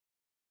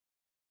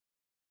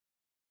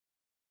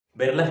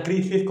Ver las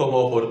crisis como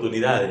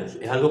oportunidades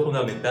es algo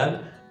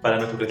fundamental para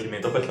nuestro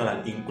crecimiento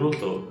personal.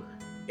 Incluso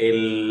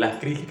las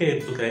crisis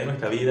que suceden en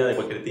nuestra vida de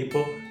cualquier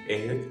tipo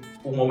es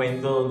un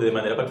momento donde de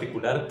manera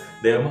particular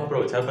debemos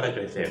aprovechar para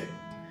crecer.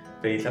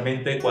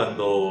 Precisamente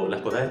cuando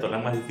las cosas se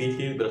tornan más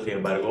difíciles, pero sin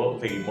embargo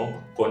seguimos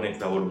con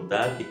nuestra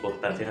voluntad y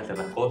constancia en hacer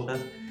las cosas.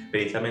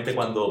 Precisamente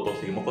cuando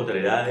conseguimos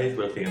oportunidades,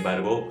 pero sin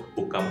embargo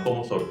buscamos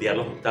cómo sortear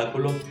los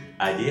obstáculos,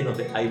 allí es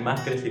donde hay más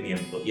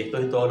crecimiento. Y esto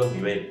es en todos los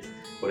niveles.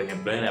 Por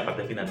ejemplo, en la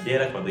parte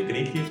financiera, cuando hay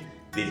crisis,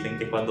 dicen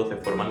que es cuando se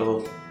forman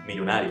los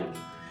millonarios.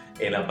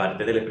 En la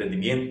parte del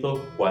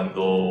emprendimiento,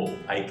 cuando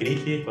hay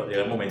crisis, cuando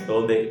llega el momento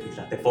donde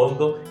pisaste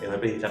fondo, es donde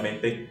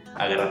precisamente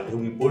agarraste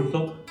un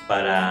impulso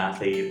para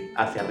seguir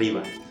hacia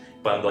arriba.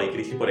 Cuando hay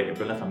crisis, por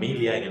ejemplo, en la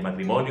familia, en el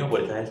matrimonio,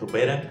 por esas se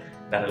superan,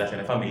 las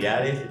relaciones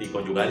familiares y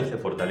conyugales se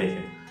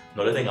fortalecen.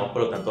 No le tengamos,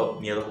 por lo tanto,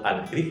 miedo a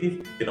las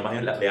crisis, sino más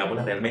bien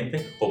veámoslas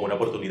realmente como una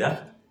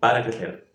oportunidad para crecer.